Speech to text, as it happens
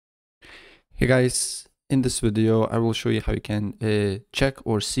Hey guys, in this video I will show you how you can check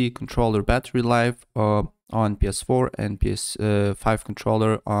or see controller battery life on PS4 and PS5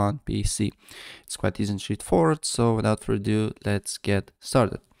 controller on PC. It's quite easy and straightforward, so without further ado, let's get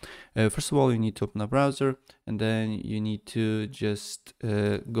started. First of all, you need to open a browser, and then you need to just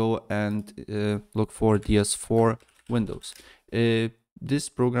go and look for PS4 Windows. This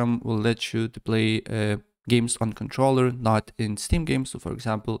program will let you to play games on controller, not in Steam games. So for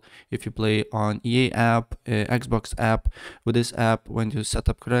example, if you play on EA app, Xbox app, with this app, when you set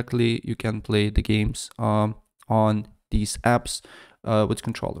up correctly, you can play the games on these apps with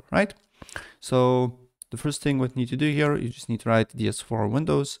controller, right? So the first thing what you need to do here, you just need to write ds4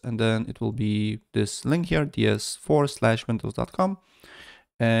 Windows, and then it will be this link here, ds4/windows.com,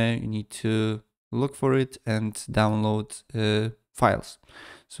 and you need to look for it and download files.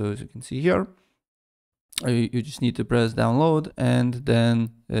 So as you can see here, you just need to press download and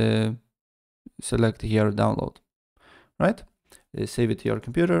then select here download, right? Save it to your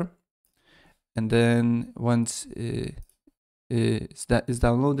computer, and then once that is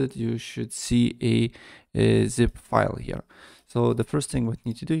downloaded, you should see a zip file here. So the first thing what you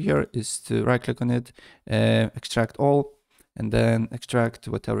need to do here is to right click on it, extract all, and then extract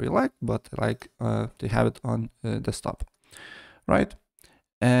whatever you like, but I like to have it on desktop, right?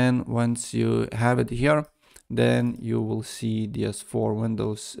 And once you have it here, then you will see ds4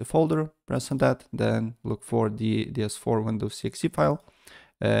 Windows folder. Press on that, then look for the ds4 Windows exe file,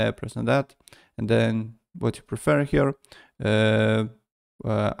 press on that, and then what you prefer here,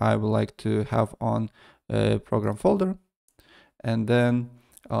 I would like to have on program folder, and then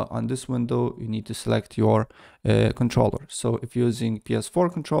on this window you need to select your controller. So if you're using PS4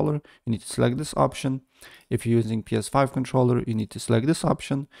 controller, you need to select this option. If you're using PS5 controller, you need to select this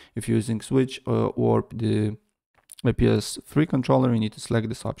option. If you're using Switch or the PS3 controller, you need to select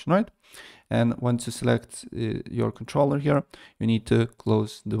this option, right? And once you select your controller here, you need to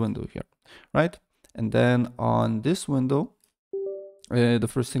close the window here, right? And then on this window, the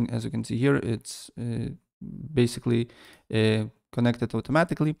first thing, as you can see here, it's basically connected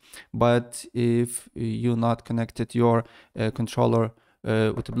automatically. But if you not connected your controller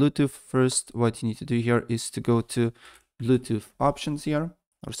with the Bluetooth, first what you need to do here is to go to Bluetooth options here,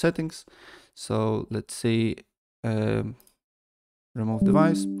 or settings. So let's say remove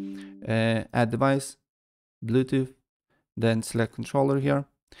device, add device, Bluetooth, then select controller here.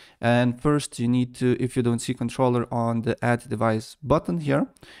 And first you need to, if you don't see controller on the add device button here,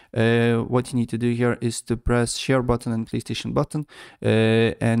 what you need to do here is to press share button and PlayStation button,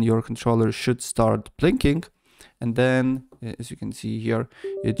 and your controller should start blinking, and then as you can see here,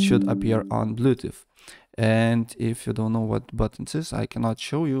 it should appear on Bluetooth. And if you don't know what buttons is, I cannot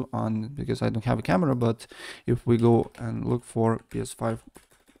show you on because I don't have a camera, but if we go and look for PS5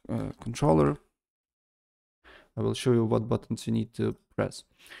 controller, I will show you what buttons you need to press.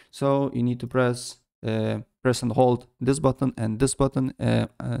 So you need to press and hold this button and this button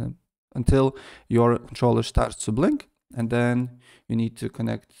until your controller starts to blink, and then you need to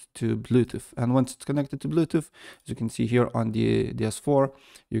connect to Bluetooth. And once it's connected to Bluetooth, as you can see here on the DS4,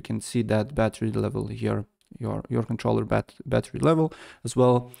 you can see that battery level here, your controller battery level as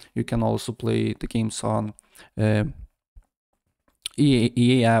well. You can also play the games on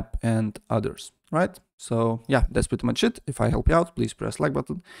EA app and others, right? So yeah, that's pretty much it. If I help you out, please press like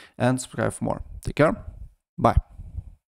button and subscribe for more. Take care. Bye.